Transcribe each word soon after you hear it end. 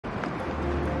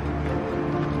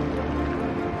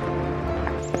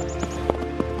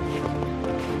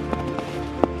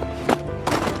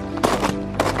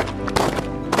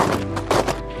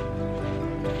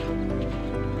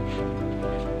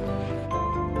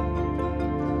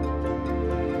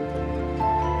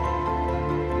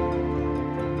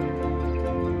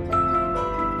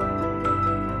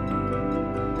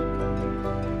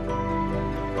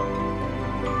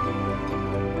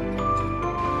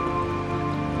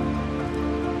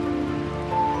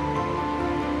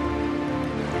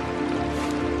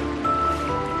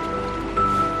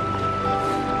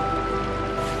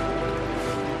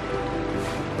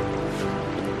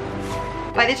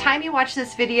the time you watch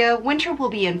this video, winter will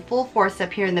be in full force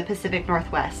up here in the Pacific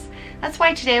Northwest. That's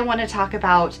why today I want to talk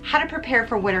about how to prepare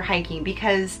for winter hiking,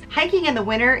 because hiking in the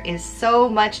winter is so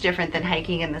much different than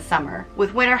hiking in the summer.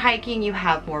 With winter hiking, you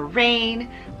have more rain,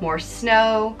 more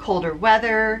snow, colder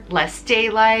weather, less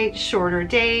daylight, shorter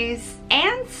days,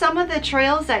 and some of the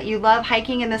trails that you love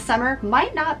hiking in the summer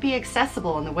might not be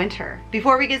accessible in the winter.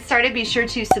 Before we get started, be sure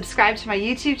to subscribe to my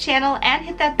YouTube channel and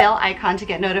hit that bell icon to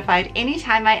get notified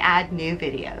anytime I add new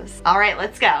videos. All right,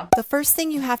 let's go. The first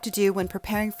thing you have to do when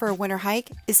preparing for a winter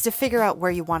hike is to figure out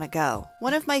where you want to go.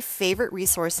 One of my favorite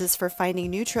resources for finding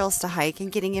new trails to hike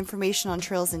and getting information on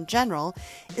trails in general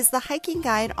is the hiking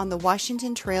guide on the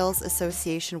Washington Trails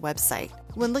Association website.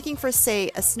 When looking for,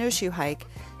 say, a snowshoe hike,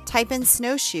 type in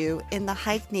snowshoe in the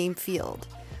hike name field.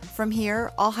 From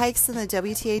here, all hikes in the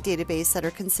WTA database that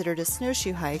are considered a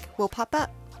snowshoe hike will pop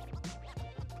up.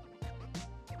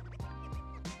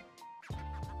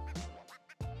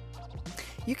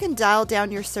 You can dial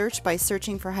down your search by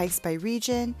searching for hikes by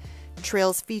region,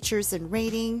 trails features and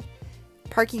rating,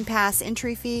 parking pass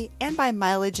entry fee, and by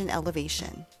mileage and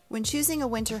elevation. When choosing a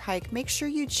winter hike, make sure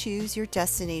you choose your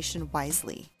destination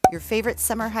wisely. Your favorite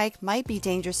summer hike might be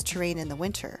dangerous terrain in the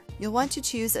winter. You'll want to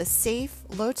choose a safe,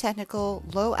 low technical,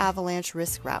 low avalanche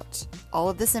risk route. All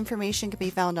of this information can be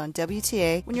found on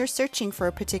WTA when you're searching for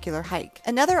a particular hike.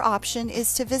 Another option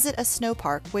is to visit a snow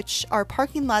park, which are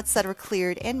parking lots that are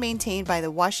cleared and maintained by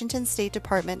the Washington State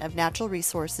Department of Natural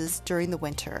Resources during the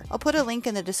winter. I'll put a link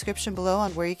in the description below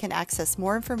on where you can access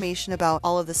more information about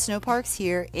all of the snow parks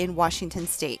here in Washington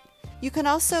State. You can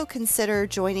also consider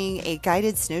joining a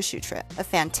guided snowshoe trip. A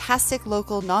fantastic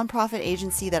local nonprofit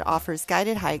agency that offers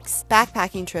guided hikes,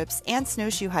 backpacking trips, and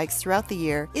snowshoe hikes throughout the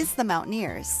year is the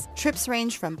Mountaineers. Trips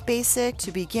range from basic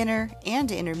to beginner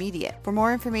and intermediate. For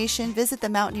more information, visit the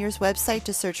Mountaineers website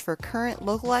to search for current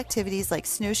local activities like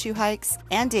snowshoe hikes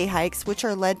and day hikes, which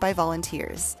are led by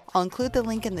volunteers. I'll include the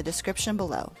link in the description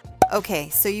below. Okay,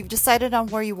 so you've decided on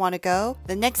where you want to go.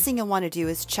 The next thing you'll want to do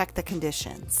is check the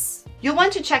conditions. You'll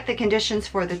want to check the conditions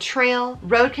for the trail,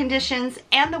 road conditions,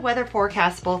 and the weather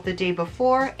forecast both the day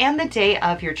before and the day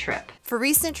of your trip. For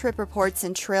recent trip reports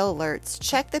and trail alerts,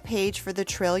 check the page for the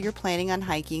trail you're planning on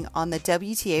hiking on the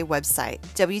WTA website.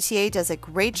 WTA does a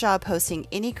great job posting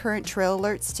any current trail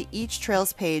alerts to each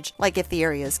trails page, like if the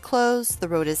area is closed, the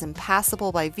road is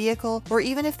impassable by vehicle, or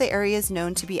even if the area is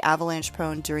known to be avalanche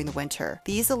prone during the winter.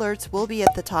 These alerts will be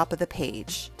at the top of the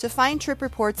page. To find trip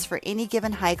reports for any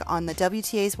given hike on the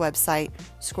WTA's website,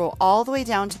 scroll all the way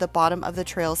down to the bottom of the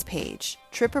trails page.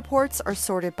 Trip reports are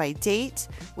sorted by date,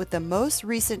 with the most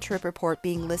recent trip report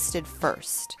being listed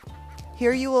first.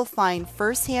 Here you will find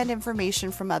first-hand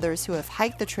information from others who have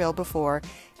hiked the trail before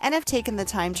and have taken the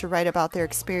time to write about their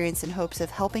experience in hopes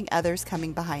of helping others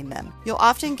coming behind them. You'll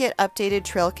often get updated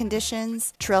trail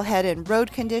conditions, trailhead and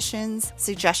road conditions,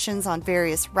 suggestions on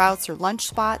various routes or lunch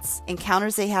spots,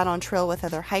 encounters they had on trail with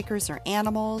other hikers or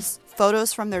animals,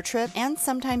 photos from their trip, and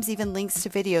sometimes even links to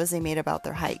videos they made about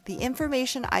their hike. The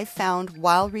information I found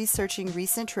while researching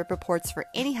recent trip reports for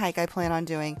any hike I plan on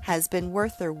doing has been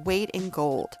worth their weight in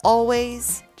gold.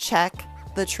 Always check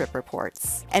the trip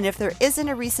reports. And if there isn't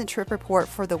a recent trip report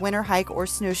for the winter hike or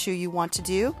snowshoe you want to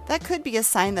do, that could be a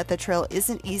sign that the trail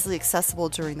isn't easily accessible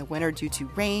during the winter due to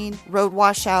rain, road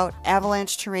washout,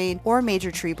 avalanche terrain, or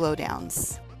major tree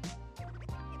blowdowns.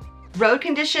 Road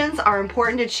conditions are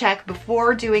important to check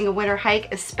before doing a winter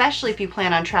hike, especially if you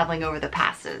plan on traveling over the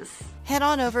passes. Head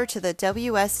on over to the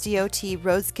WSDOT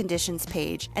Roads Conditions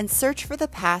page and search for the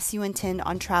pass you intend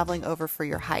on traveling over for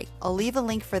your hike. I'll leave a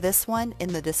link for this one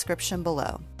in the description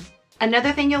below.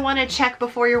 Another thing you'll want to check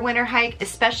before your winter hike,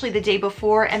 especially the day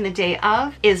before and the day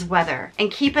of, is weather. And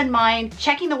keep in mind,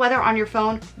 checking the weather on your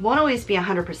phone won't always be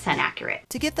 100% accurate.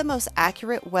 To get the most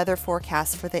accurate weather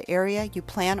forecast for the area you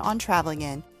plan on traveling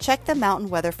in, check the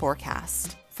Mountain Weather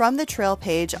Forecast. From the trail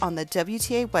page on the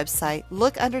WTA website,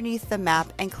 look underneath the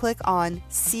map and click on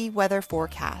See Weather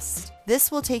Forecast.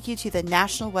 This will take you to the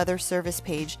National Weather Service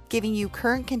page, giving you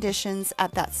current conditions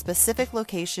at that specific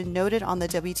location noted on the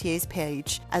WTA's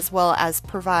page, as well as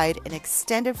provide an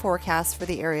extended forecast for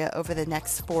the area over the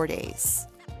next 4 days.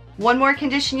 One more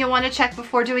condition you'll want to check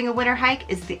before doing a winter hike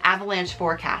is the avalanche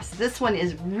forecast. This one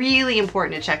is really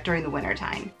important to check during the winter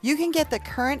time. You can get the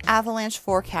current avalanche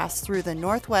forecast through the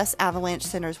Northwest Avalanche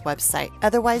Center's website,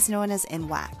 otherwise known as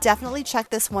NWAC. Definitely check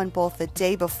this one both the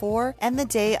day before and the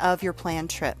day of your planned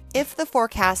trip. If the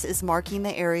forecast is marking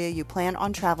the area you plan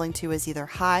on traveling to as either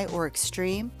high or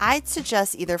extreme, I'd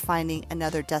suggest either finding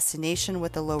another destination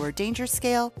with a lower danger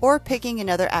scale or picking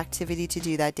another activity to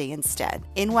do that day instead.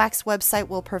 NWAC's website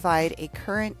will provide a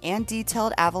current and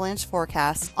detailed avalanche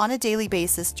forecast on a daily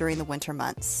basis during the winter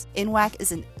months. NWAC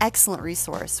is an excellent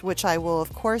resource, which I will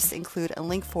of course include a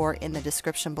link for in the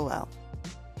description below.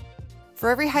 For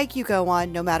every hike you go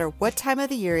on, no matter what time of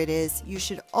the year it is, you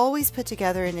should always put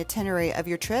together an itinerary of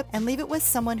your trip and leave it with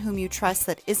someone whom you trust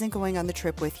that isn't going on the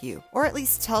trip with you, or at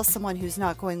least tell someone who's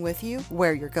not going with you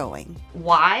where you're going.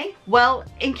 Why? Well,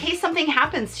 in case something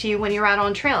happens to you when you're out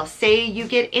on trail, say you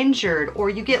get injured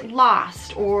or you get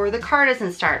lost or the car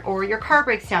doesn't start or your car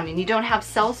breaks down and you don't have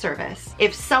cell service.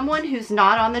 If someone who's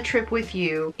not on the trip with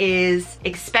you is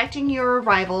expecting your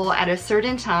arrival at a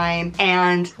certain time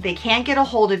and they can't get a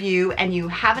hold of you and you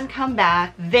haven't come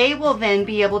back, they will then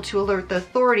be able to alert the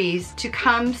authorities to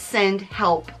come send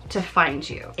help to find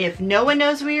you. If no one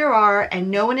knows where you are and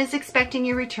no one is expecting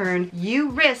your return, you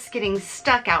risk getting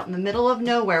stuck out in the middle of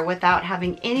nowhere without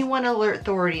having anyone alert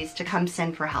authorities to come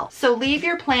send for help. So leave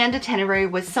your planned itinerary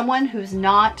with someone who's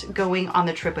not going on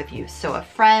the trip with you. So a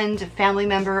friend, a family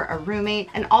member, a roommate,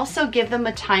 and also give them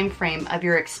a time frame of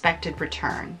your expected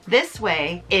return. This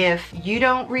way, if you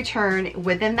don't return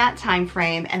within that time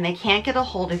frame and they can't get a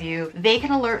hold of you, they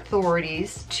can alert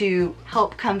authorities to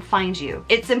help come find you.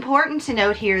 It's important to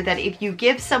note here that if you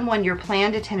give someone your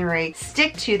planned itinerary,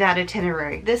 stick to that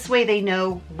itinerary. This way they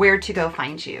know where to go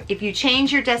find you. If you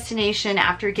change your destination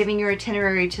after giving your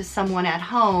itinerary to someone at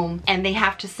home and they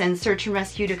have to send search and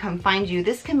rescue to come find you,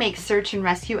 this can make search and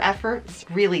rescue efforts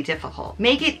really difficult.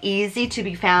 Make it easy to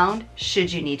be found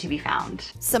should you need to be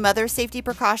found. Some other safety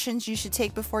precautions you should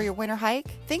take before your winter hike.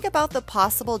 Think about the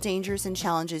possible dangers and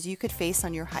challenges you could face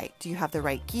on your hike. Do you have the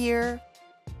right gear?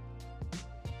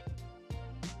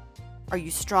 Are you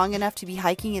strong enough to be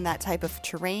hiking in that type of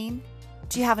terrain?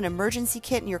 Do you have an emergency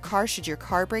kit in your car should your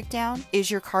car break down? Is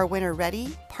your car winter ready?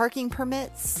 Parking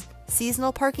permits?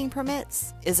 Seasonal parking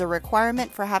permits is a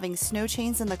requirement for having snow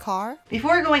chains in the car.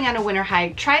 Before going on a winter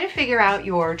hike, try to figure out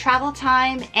your travel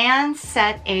time and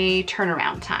set a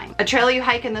turnaround time. A trail you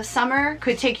hike in the summer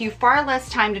could take you far less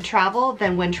time to travel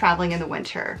than when traveling in the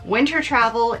winter. Winter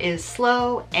travel is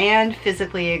slow and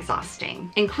physically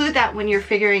exhausting. Include that when you're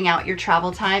figuring out your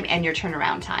travel time and your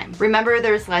turnaround time. Remember,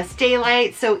 there's less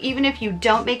daylight, so even if you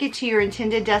don't make it to your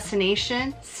intended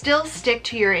destination, still stick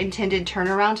to your intended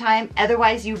turnaround time.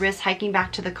 Otherwise, you risk hiking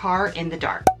back to the car in the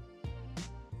dark.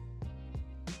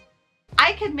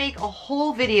 I could make a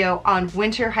whole video on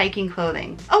winter hiking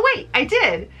clothing. Oh wait, I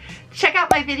did! Check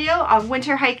out my video on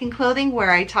winter hiking clothing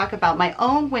where I talk about my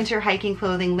own winter hiking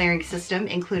clothing layering system,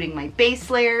 including my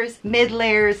base layers, mid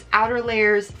layers, outer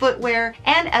layers, footwear,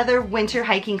 and other winter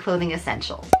hiking clothing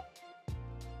essentials.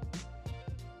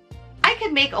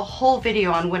 Could make a whole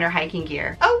video on winter hiking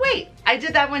gear. Oh wait, I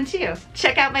did that one too.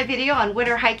 Check out my video on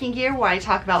winter hiking gear where I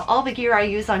talk about all the gear I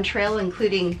use on trail,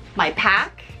 including my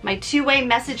pack, my two-way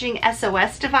messaging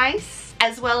SOS device,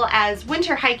 as well as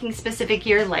winter hiking specific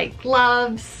gear like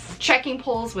gloves, trekking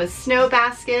poles with snow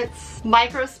baskets,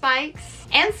 micro spikes,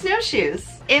 and snowshoes.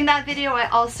 In that video, I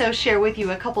also share with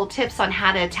you a couple tips on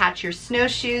how to attach your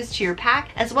snowshoes to your pack,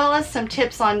 as well as some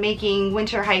tips on making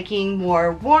winter hiking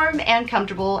more warm and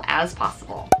comfortable as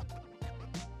possible.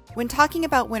 When talking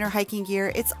about winter hiking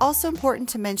gear, it's also important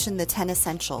to mention the 10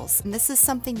 essentials. And this is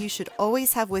something you should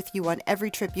always have with you on every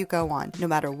trip you go on. No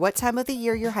matter what time of the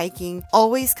year you're hiking,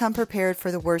 always come prepared for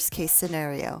the worst case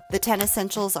scenario. The 10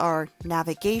 essentials are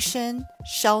navigation,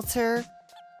 shelter,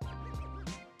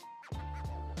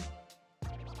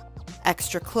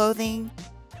 extra clothing,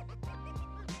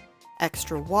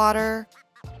 extra water,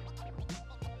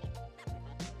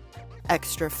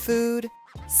 extra food,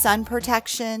 sun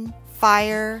protection,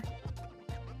 fire,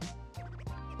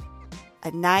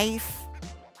 a knife,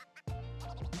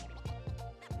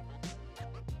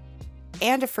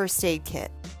 and a first aid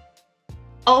kit.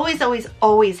 Always, always,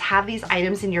 always have these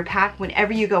items in your pack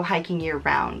whenever you go hiking year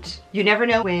round. You never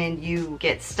know when you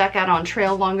get stuck out on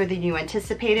trail longer than you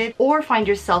anticipated or find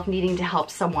yourself needing to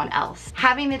help someone else.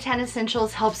 Having the 10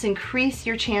 essentials helps increase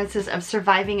your chances of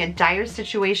surviving a dire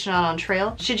situation out on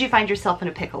trail should you find yourself in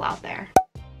a pickle out there.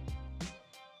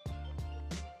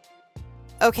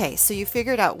 Okay, so you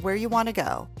figured out where you want to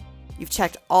go. You've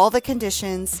checked all the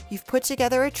conditions, you've put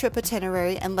together a trip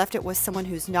itinerary and left it with someone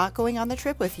who's not going on the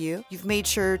trip with you. You've made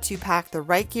sure to pack the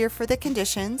right gear for the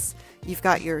conditions. You've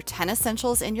got your 10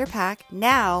 essentials in your pack.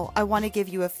 Now, I want to give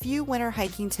you a few winter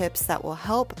hiking tips that will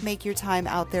help make your time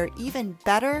out there even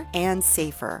better and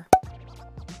safer.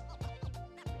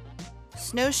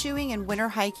 Snowshoeing and winter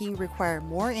hiking require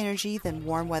more energy than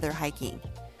warm weather hiking.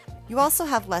 You also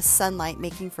have less sunlight,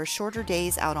 making for shorter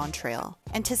days out on trail.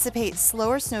 Anticipate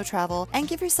slower snow travel and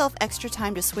give yourself extra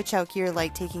time to switch out gear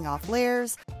like taking off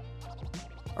layers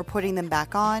or putting them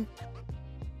back on,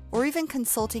 or even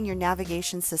consulting your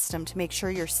navigation system to make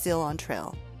sure you're still on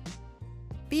trail.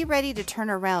 Be ready to turn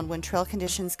around when trail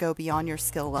conditions go beyond your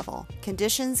skill level.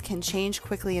 Conditions can change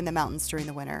quickly in the mountains during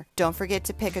the winter. Don't forget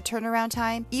to pick a turnaround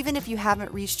time, even if you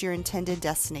haven't reached your intended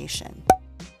destination.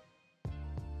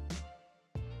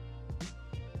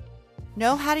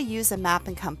 Know how to use a map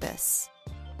and compass.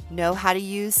 Know how to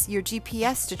use your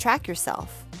GPS to track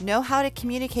yourself. Know how to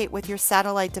communicate with your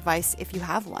satellite device if you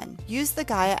have one. Use the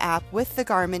Gaia app with the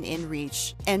Garmin in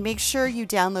reach, and make sure you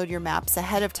download your maps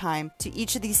ahead of time to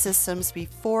each of these systems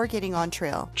before getting on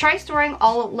trail. Try storing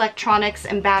all electronics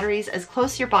and batteries as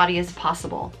close to your body as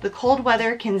possible. The cold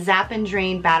weather can zap and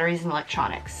drain batteries and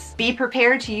electronics. Be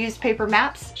prepared to use paper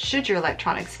maps should your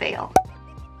electronics fail.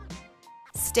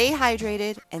 Stay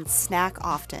hydrated and snack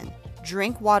often.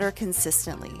 Drink water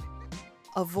consistently.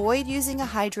 Avoid using a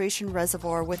hydration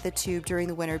reservoir with a tube during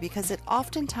the winter because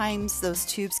oftentimes those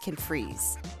tubes can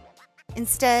freeze.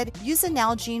 Instead, use a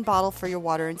Nalgene bottle for your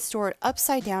water and store it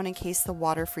upside down in case the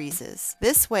water freezes.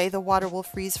 This way, the water will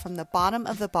freeze from the bottom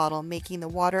of the bottle, making the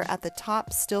water at the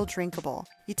top still drinkable.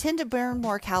 You tend to burn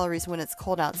more calories when it's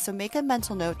cold out, so make a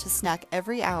mental note to snack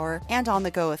every hour and on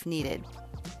the go if needed.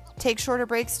 Take shorter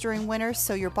breaks during winter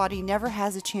so your body never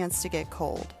has a chance to get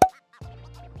cold.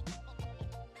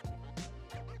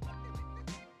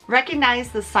 Recognize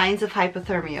the signs of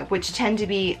hypothermia, which tend to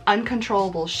be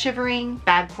uncontrollable shivering,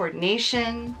 bad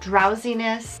coordination,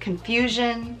 drowsiness,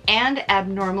 confusion, and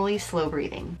abnormally slow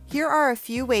breathing. Here are a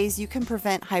few ways you can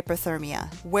prevent hypothermia.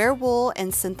 Wear wool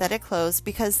and synthetic clothes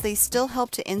because they still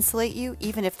help to insulate you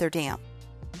even if they're damp.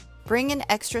 Bring an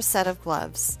extra set of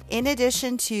gloves. In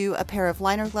addition to a pair of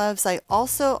liner gloves, I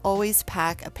also always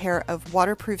pack a pair of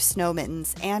waterproof snow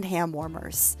mittens and hand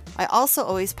warmers. I also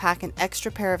always pack an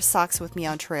extra pair of socks with me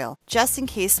on trail, just in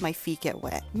case my feet get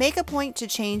wet. Make a point to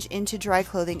change into dry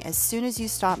clothing as soon as you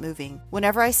stop moving.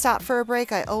 Whenever I stop for a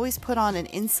break, I always put on an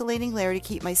insulating layer to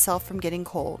keep myself from getting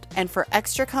cold. And for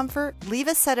extra comfort, leave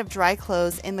a set of dry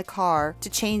clothes in the car to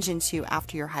change into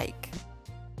after your hike.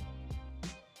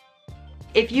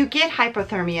 If you get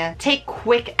hypothermia, take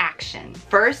quick action.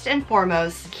 First and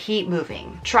foremost, keep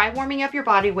moving. Try warming up your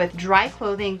body with dry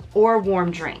clothing or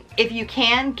warm drink. If you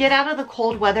can, get out of the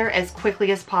cold weather as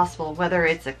quickly as possible, whether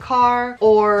it's a car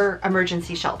or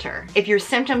emergency shelter. If your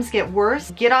symptoms get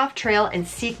worse, get off trail and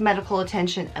seek medical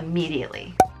attention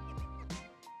immediately.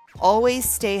 Always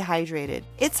stay hydrated.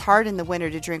 It's hard in the winter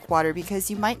to drink water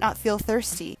because you might not feel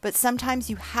thirsty, but sometimes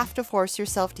you have to force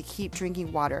yourself to keep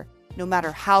drinking water, no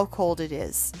matter how cold it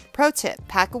is. Pro tip,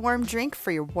 pack a warm drink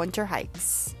for your winter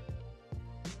hikes.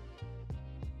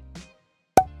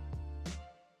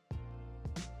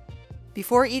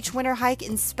 Before each winter hike,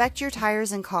 inspect your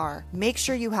tires and car. Make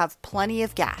sure you have plenty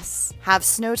of gas. Have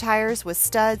snow tires with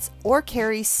studs or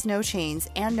carry snow chains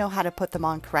and know how to put them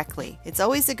on correctly. It's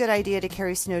always a good idea to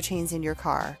carry snow chains in your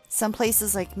car. Some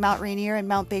places like Mount Rainier and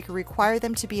Mount Baker require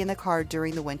them to be in the car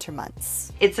during the winter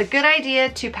months. It's a good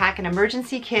idea to pack an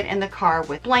emergency kit in the car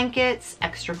with blankets,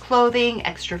 extra clothing,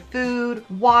 extra food,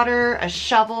 water, a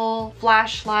shovel,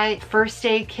 flashlight, first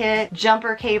aid kit,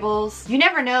 jumper cables. You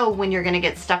never know when you're going to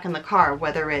get stuck in the car,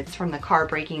 whether it's from the car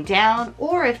breaking down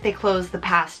or if they close the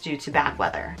pass due to bad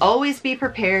weather. Always be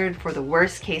prepared for the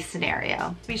worst case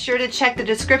scenario. Be sure to check the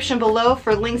description below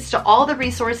for links to all the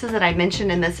resources that I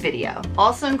mentioned in this video.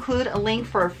 Also include a link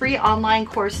for a free online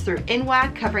course through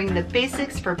NWAC covering the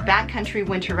basics for backcountry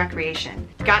winter recreation.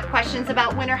 Got questions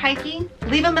about winter hiking?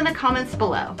 Leave them in the comments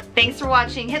below. Thanks for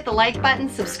watching. Hit the like button,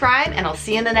 subscribe, and I'll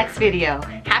see you in the next video.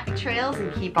 Happy trails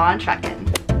and keep on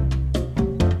trucking.